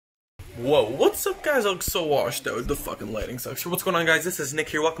Whoa, what's up guys? I look so washed out. The fucking lighting sucks. What's going on guys? This is Nick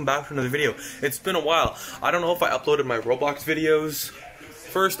here. Welcome back to another video. It's been a while. I don't know if I uploaded my Roblox videos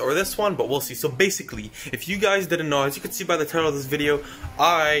first or this one, but we'll see. So basically, if you guys didn't know, as you can see by the title of this video,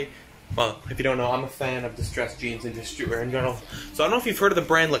 well, if you don't know, I'm a fan of distressed jeans and just streetwear in general. So I don't know if you've heard of the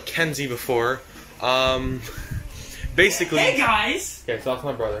brand Lakenzie before. Basically... Hey guys! Okay, so that's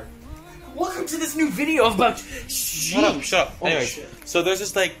my brother. Welcome to this new video about Shut up. Oh, anyway, shit. So there's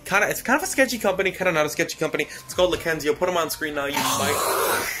this like it's kind of a sketchy company, kind of not a sketchy company. It's called Lakenzie. I'll put them on screen now. You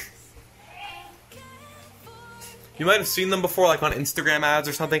might have seen them before, like on Instagram ads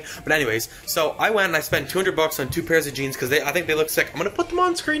or something. But anyways, so I went and I spent $200 on 2 pairs of jeans because I think they look sick. I'm gonna put them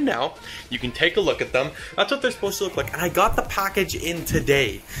on screen now. You can take a look at them. That's what they're supposed to look like. And I got the package in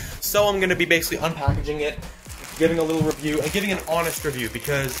today, so I'm gonna be basically unpackaging it, giving a little review, and giving an honest review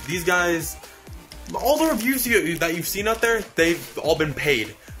because these guys, all the reviews that you've seen out there, they've all been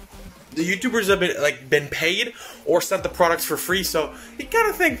paid. The YouTubers have been paid or sent the products for free, so you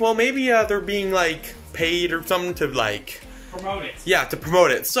gotta think, well, maybe they're being like paid or something to like promote it. Yeah, to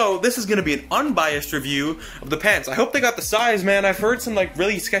promote it. So this is gonna be an unbiased review of the pants. I hope they got the size, man. I've heard some like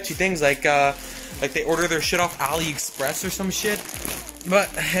really sketchy things, like they order their shit off AliExpress or some shit. But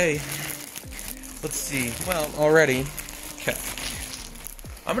hey, let's see. Well, already. Okay.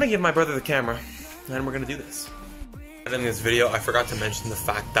 I'm gonna give my brother the camera, and we're gonna do this. And in this video, I forgot to mention the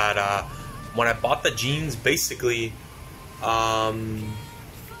fact that when I bought the jeans, basically, I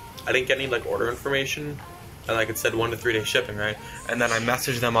didn't get any like order information, and like it said 1 to 3 day shipping, right? And then I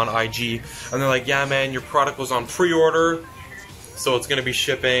messaged them on IG, and they're like, "Yeah, man, your product was on pre-order, so it's gonna be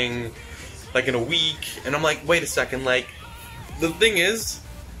shipping like in a week." And I'm like, "Wait a second, like, the thing is,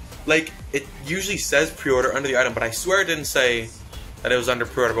 like, it usually says pre-order under the item, but I swear it didn't say that it was under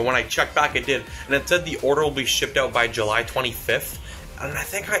pre-order, but when I checked back it did, and it said the order will be shipped out by July 25th, and I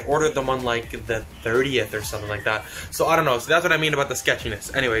think I ordered them on like the 30th or something like that. So I don't know, so that's what I mean about the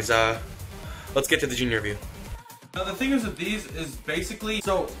sketchiness. Anyways, let's get to the jean review. Now the thing is with these is basically,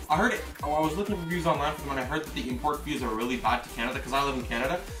 so I heard it, I was looking at reviews online for them, and I heard that the import fees are really bad to Canada, because I live in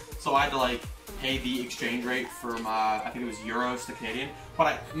Canada, so I had to like pay the exchange rate from, I think it was euros to Canadian, but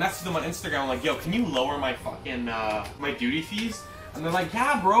I messaged them on Instagram, like, "Yo, can you lower my fucking, my duty fees?" And they're like,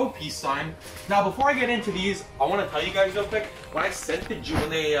 "Yeah, bro, peace sign." Now, before I get into these, I want to tell you guys real quick, when I sent the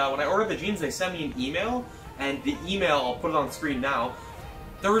when I ordered the jeans, they sent me an email, and the email, I'll put it on screen now,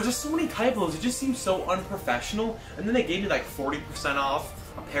 there were just so many typos, it just seemed so unprofessional, and then they gave me like 40% off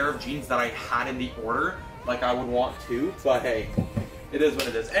a pair of jeans that I had in the order, like I would want to, but hey, it is what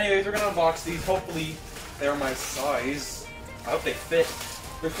it is. Anyways, we're gonna unbox these. Hopefully they're my size. I hope they fit.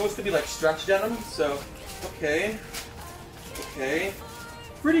 They're supposed to be like stretch denim, so okay. Okay.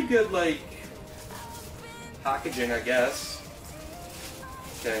 Pretty good like packaging, I guess.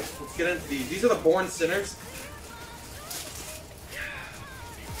 Okay, let's get into these. These are the Born Sinners.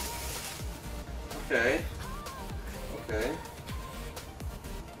 Okay. Okay.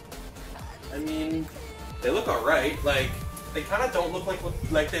 I mean, they look alright. Like, they kind of don't look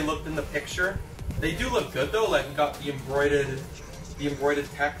like they looked in the picture. They do look good though. Like, we got the embroidered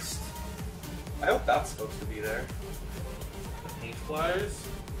text. I hope that's supposed to be there. The paint flyers.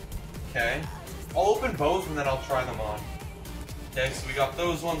 Okay. I'll open both and then I'll try them on. Okay, so we got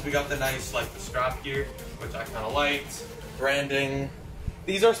those ones. We got the nice, like, the strap gear, which I kind of liked. Branding.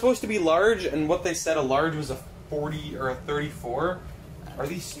 These are supposed to be large, and what they said a large was a 40 or a 34. Are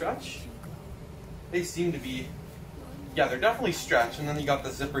these stretch? They seem to be. Yeah, they're definitely stretch, and then you got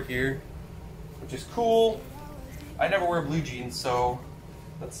the zipper here, which is cool. I never wear blue jeans, so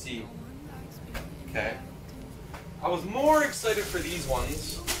let's see. Okay. I was more excited for these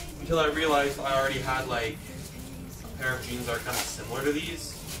ones until I realized I already had like a pair of jeans that are kind of similar to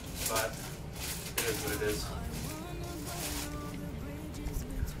these, but it is what it is.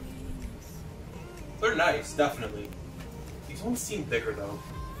 They're nice, definitely. These ones seem bigger though.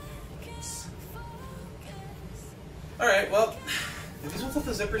 Alright, well, do these ones have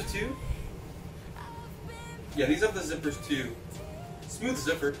the zippers too? Yeah, these have the zippers too. Smooth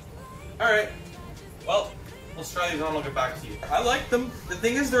zipper. Alright, well, let's try these on and I'll get back to you. I like them. The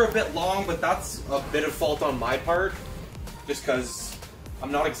thing is they're a bit long, but that's a bit of fault on my part. Just because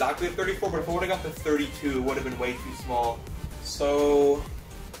I'm not exactly a 34, but if I would have got the 32, it would have been way too small. So,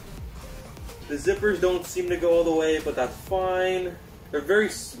 the zippers don't seem to go all the way, but that's fine. They're very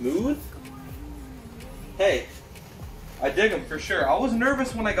smooth. Hey. I dig them for sure. I was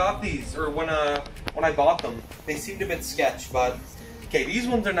nervous when I got these, or when I bought them. They seemed a bit sketch, but okay, these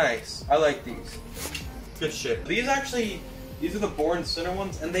ones are nice. I like these. Good shit. These are the Born Sinner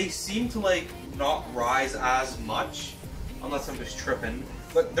ones, and they seem to like not rise as much, unless I'm just tripping.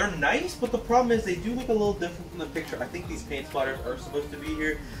 But they're nice, but the problem is they do look a little different from the picture. I think these paint splatters are supposed to be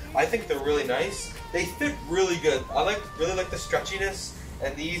here. I think they're really nice. They fit really good. I really like the stretchiness.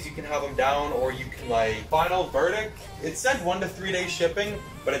 And these, you can have them down, or you can like... Final verdict, it said 1 to 3 days shipping,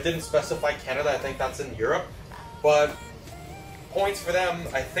 but it didn't specify Canada. I think that's in Europe. But points for them,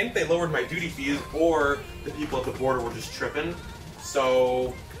 I think they lowered my duty fees, or the people at the border were just tripping.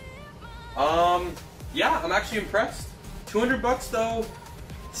 So, yeah, I'm actually impressed. 200 bucks though,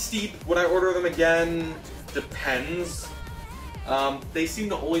 steep. Would I order them again? Depends. They seem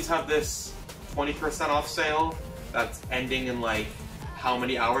to always have this 20% off sale that's ending in like how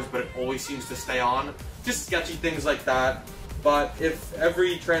many hours, but it always seems to stay on. Just sketchy things like that. But if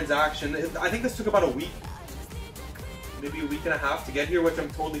every transaction, I think this took about a week, maybe a week and a half to get here, which I'm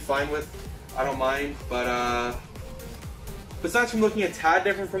totally fine with. I don't mind, but besides from looking a tad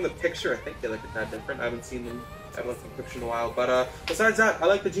different from the picture, I think they look a tad different. I haven't seen them, I haven't looked at the picture in a while, but besides that, I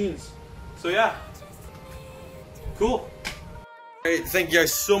like the jeans. So yeah, cool. Hey, thank you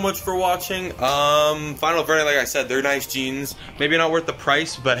guys so much for watching. Final verdict, like I said, they're nice jeans. Maybe not worth the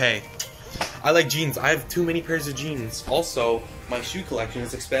price, but hey, I like jeans. I have too many pairs of jeans. Also, my shoe collection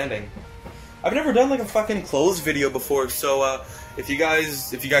is expanding. I've never done like a fucking clothes video before, so if you guys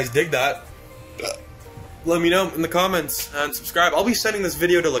dig that, let me know in the comments and subscribe. I'll be sending this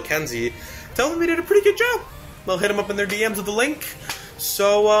video to Lakenzie. Tell them we did a pretty good job. I'll hit them up in their DMs with the link.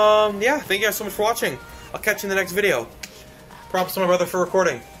 So yeah, thank you guys so much for watching. I'll catch you in the next video. Props to my brother for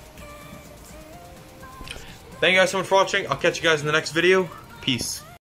recording. Thank you guys so much for watching. I'll catch you guys in the next video. Peace.